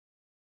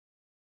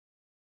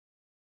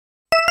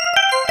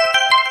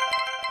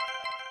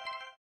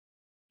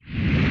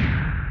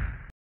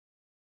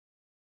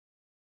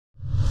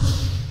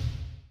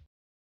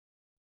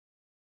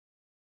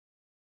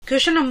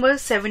Question number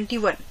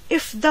 71.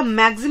 If the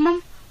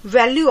maximum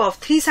value of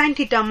 3 sin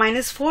theta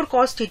minus 4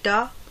 cos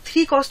theta,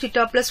 3 cos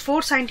theta plus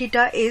 4 sin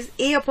theta is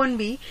A upon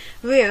B,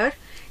 where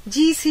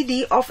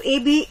GCD of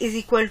AB is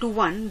equal to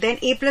 1, then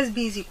A plus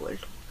B is equal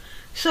to.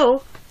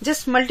 So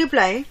just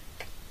multiply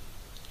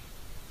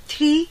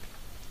 3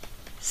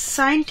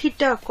 sin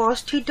theta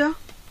cos theta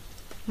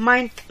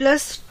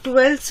plus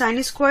 12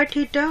 sin square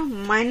theta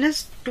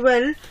minus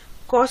 12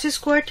 cos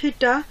square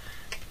theta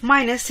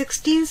minus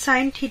 16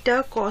 sin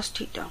theta cos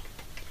theta.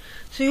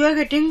 So you are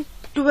getting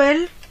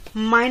 12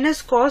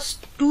 minus cos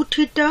 2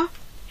 theta,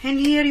 and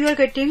here you are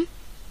getting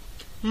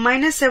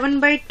minus 7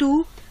 by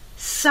 2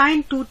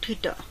 sin 2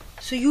 theta.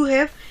 So you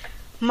have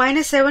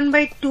minus 7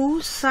 by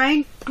 2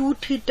 sin 2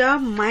 theta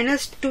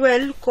minus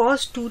 12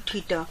 cos 2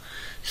 theta.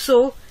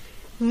 So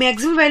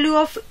maximum value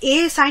of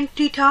A sin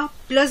theta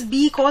plus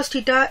B cos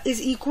theta is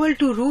equal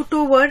to root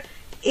over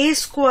A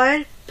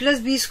square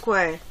plus B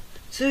square.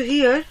 So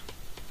here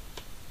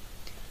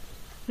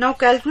now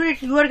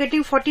calculate, you are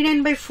getting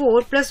 49 by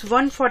 4 plus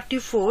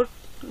 144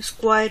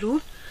 square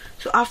root.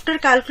 So after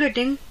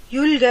calculating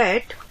you will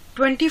get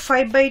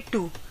 25 by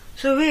 2.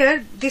 So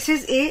where this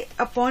is A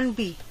upon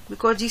B,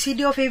 because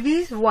GCD of AB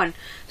is 1.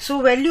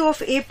 So value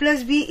of A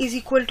plus B is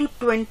equal to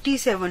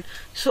 27.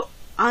 So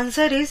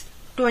answer is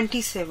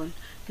 27.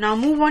 Now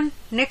move on,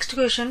 next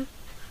question.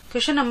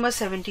 Question number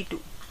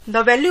 72.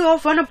 The value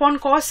of 1 upon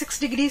cos 6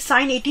 degrees,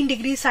 sin 18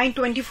 degrees, sin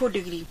 24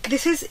 degrees.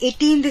 This is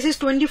 18, this is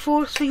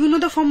 24. So you know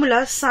the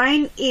formula,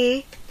 sin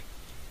A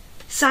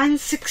sin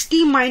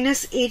 60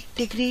 minus 8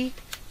 degree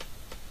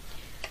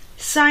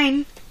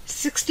sin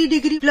 60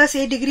 degree plus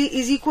 8 degree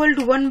is equal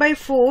to 1 by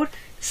 4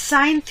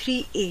 sin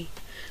 3A.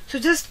 So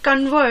just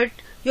convert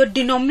your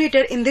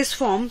denominator in this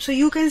form. So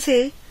you can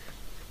say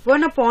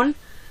 1 upon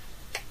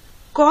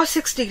cos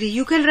 6 degree.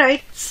 You can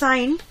write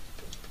sin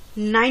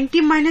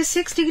 90 minus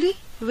 6 degree,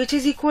 which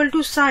is equal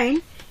to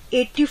sin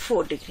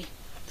 84 degree.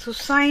 So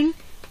sin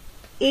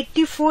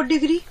 84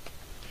 degree,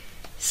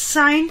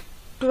 sin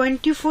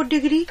 24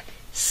 degree,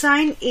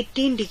 sin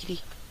 18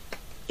 degree.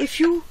 If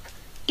you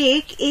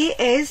take A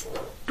as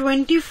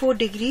 24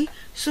 degree,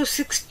 so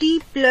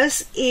 60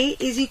 plus A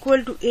is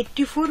equal to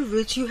 84,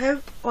 which you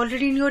have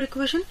already in your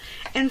equation,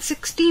 and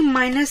 60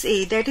 minus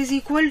A, that is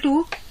equal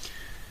to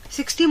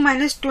 60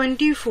 minus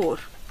 24,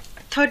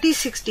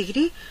 36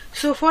 degree.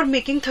 So for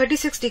making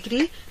 36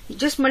 degree,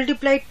 just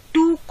multiply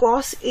 2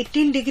 cos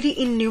 18 degree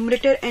in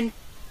numerator and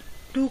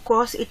 2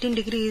 cos 18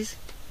 degree is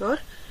your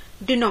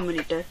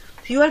denominator.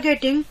 So you are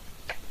getting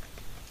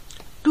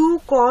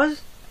 2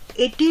 cos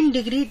 18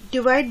 degree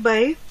divided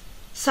by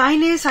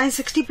sin A sin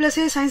 60 plus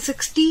A sin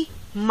 60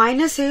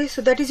 minus A,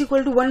 so that is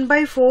equal to 1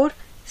 by 4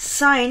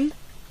 sin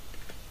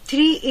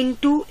 3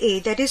 into A,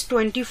 that is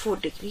 24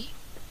 degree.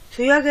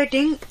 So you are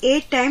getting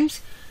 8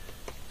 times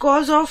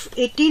cos of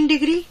 18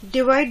 degree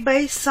divided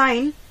by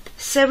sin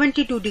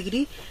 72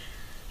 degree.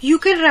 You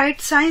can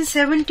write sin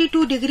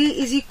 72 degree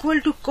is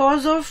equal to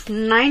cos of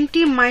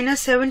 90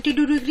 minus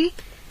 72 degree,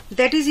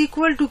 that is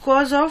equal to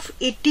cos of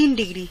 18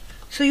 degree.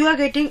 So you are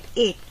getting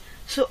 8.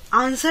 So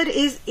answer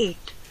is 8.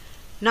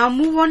 Now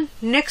move on,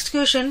 next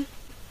question.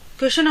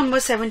 Question number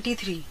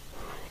 73.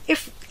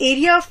 If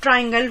area of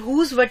triangle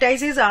whose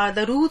vertices are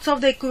the roots of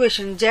the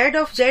equation z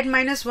of z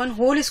minus 1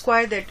 whole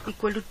square that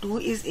equal to 2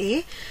 is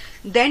A,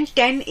 then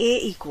 10A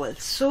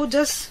equals. So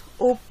just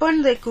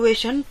open the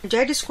equation,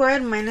 z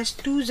square minus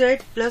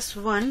 2z plus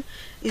 1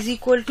 is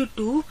equal to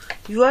 2.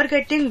 You are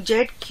getting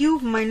z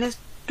cube minus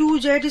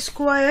 2z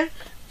square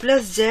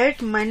plus z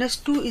minus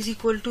 2 is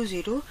equal to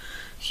 0.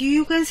 So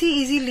you can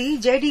see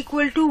easily z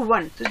equal to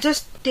 1. So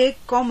just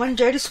take common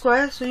z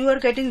square. So you are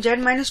getting z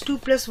minus 2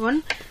 plus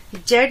 1,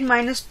 z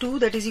minus 2,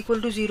 that is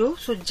equal to 0.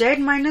 So z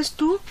minus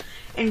 2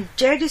 and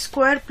z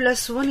square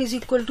plus 1 is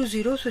equal to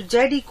 0. So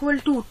z equal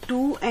to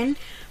 2 and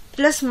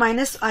plus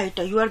minus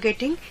iota. You are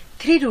getting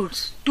 3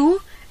 roots,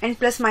 2 and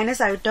plus minus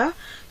iota.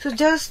 So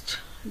just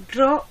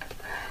draw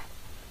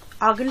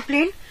argand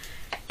plane.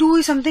 2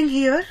 is something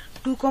here,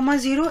 2 comma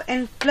 0,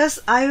 and plus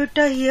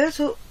iota here.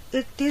 So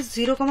it is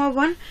 0 comma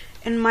 1,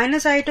 and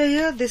minus iota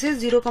here, this is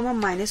 0 comma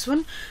minus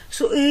 1.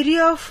 So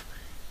area of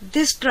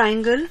this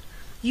triangle,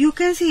 you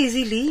can see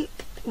easily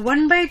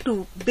 1 by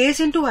 2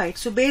 base into height.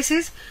 So base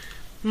is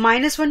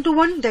minus 1 to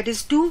 1, that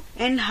is 2,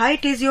 and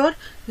height is your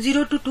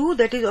 0 to 2,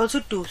 that is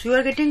also 2. So you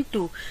are getting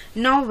 2.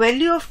 Now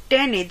value of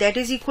 10A, that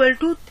is equal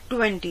to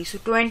 20. So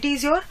 20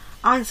 is your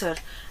answer.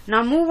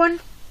 Now move on,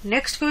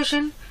 next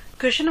question.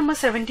 Question number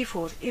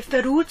 74. If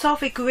the roots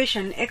of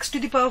equation x to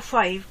the power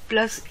 5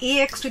 plus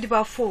ax to the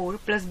power 4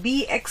 plus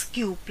bx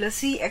cube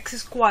plus cx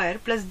square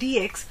plus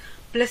dx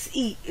plus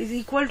e is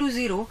equal to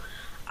 0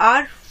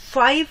 are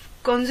 5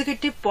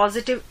 consecutive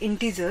positive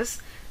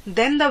integers,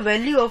 then the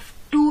value of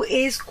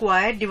 2a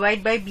square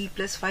divided by b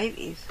plus 5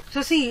 is.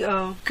 So see,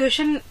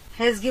 question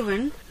has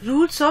given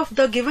roots of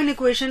the given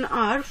equation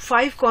are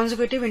 5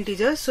 consecutive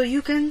integers. So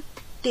you can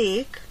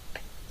take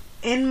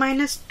n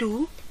minus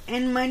 2,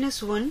 n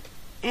minus 1,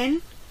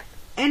 n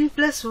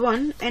plus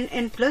 1 and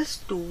n plus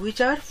 2, which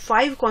are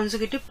 5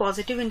 consecutive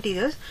positive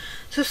integers.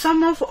 So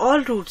sum of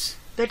all roots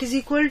that is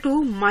equal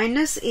to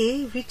minus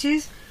a, which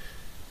is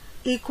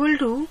equal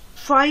to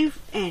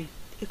 5n.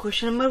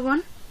 Equation number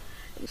 1.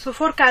 So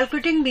for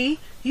calculating b,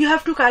 you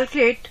have to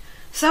calculate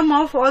sum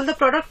of all the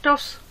product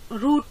of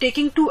root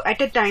taking 2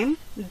 at a time,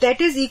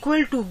 that is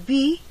equal to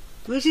b,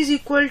 which is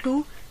equal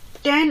to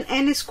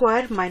 10n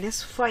square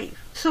minus 5.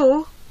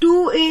 So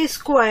 2a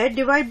square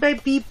divided by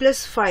b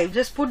plus 5.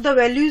 Just put the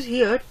values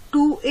here.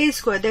 2a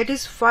square, that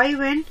is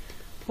 5n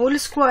whole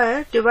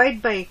square,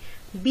 divided by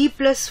b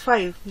plus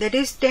 5, that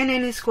is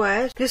 10n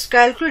square. Just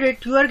calculate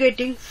it. You are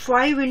getting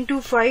 5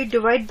 into 5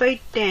 divided by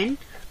 10.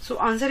 So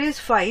answer is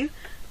 5.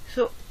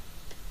 So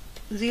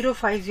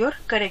 05 is your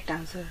correct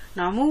answer.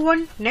 Now move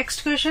on.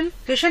 Next question.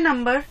 Question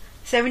number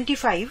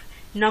 75.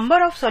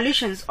 Number of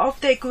solutions of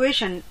the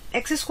equation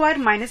x square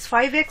minus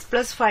 5x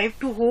plus 5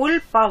 to whole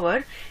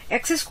power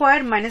x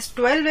square minus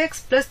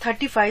 12x plus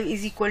 35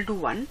 is equal to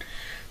 1.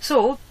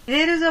 So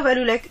there is a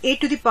value like a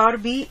to the power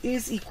b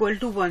is equal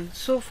to 1.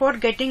 So for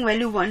getting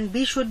value 1,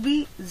 b should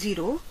be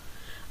 0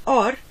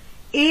 or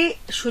a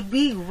should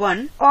be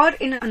 1, or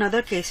in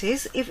another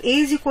cases, if a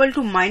is equal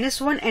to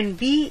minus 1 and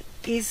b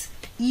is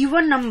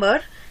even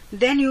number,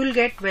 then you will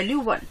get value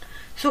 1.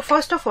 So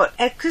first of all,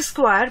 x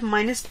square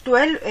minus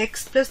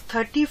 12x plus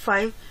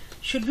 35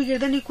 should be greater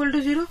than or equal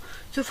to 0.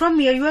 So from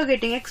here you are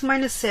getting x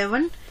minus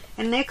 7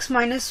 and x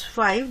minus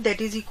 5,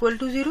 that is equal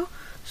to 0.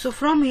 So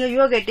from here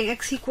you are getting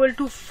x equal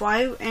to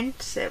 5 and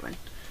 7.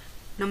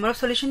 Number of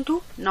solution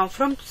 2. Now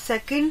from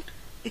second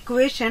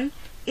equation,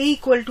 a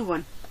equal to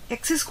 1.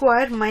 X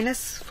square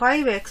minus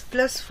 5x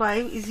plus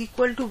 5 is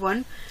equal to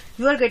 1.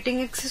 You are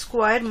getting x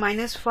square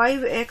minus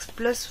 5x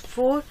plus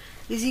 4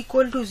 is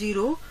equal to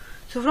 0.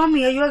 So from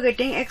here you are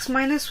getting x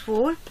minus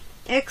 4,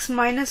 x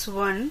minus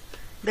 1,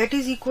 that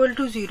is equal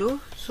to 0.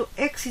 So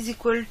x is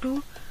equal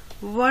to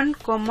 1,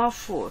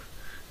 4.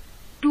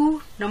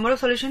 2. Number of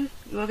solution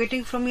you are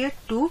getting from here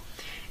 2.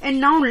 And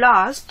now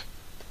last,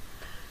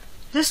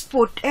 just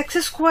put x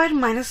square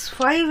minus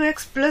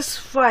 5x plus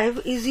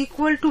 5 is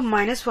equal to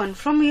minus 1.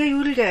 From here you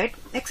will get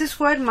x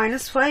square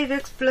minus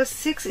 5x plus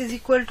 6 is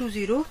equal to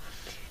 0.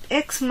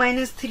 X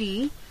minus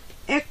 3,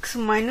 x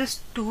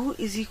minus 2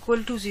 is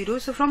equal to 0.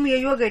 So from here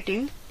you are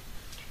getting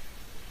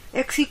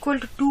x equal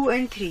to 2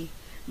 and 3.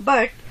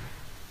 But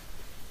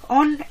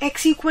on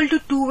x equal to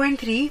 2 and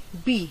 3,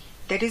 b,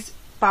 that is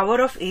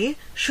power of a,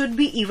 should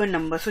be even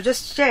number. So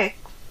just check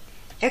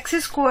x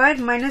square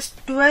minus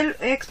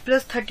 12x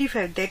plus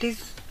 35, that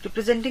is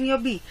representing your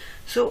b.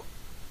 So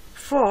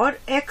for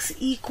x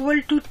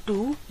equal to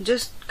 2,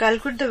 just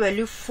calculate the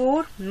value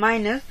 4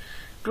 minus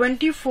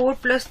 24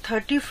 plus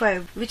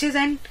 35, which is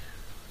an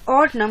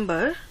odd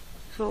number.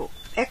 So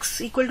x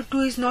equal to 2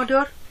 is not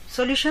your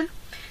solution.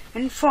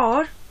 And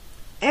for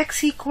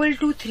x equal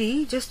to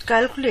 3, just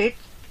calculate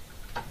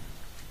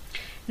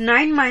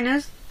 9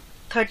 minus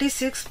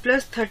 36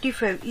 plus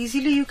 35.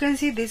 Easily you can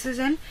see this is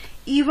an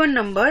even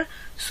number.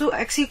 So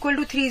x equal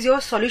to 3 is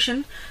your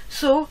solution.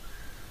 So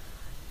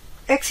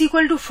x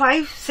equal to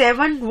 5,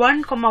 7,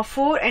 1,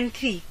 4 and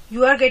 3.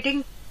 You are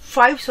getting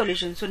 5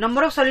 solutions. So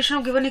number of solution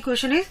of given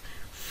equation is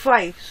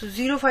 5.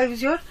 So 05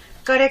 is your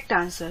correct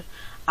answer.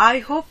 I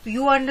hope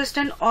you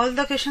understand all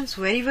the questions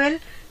very well.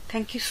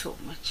 Thank you so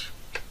much.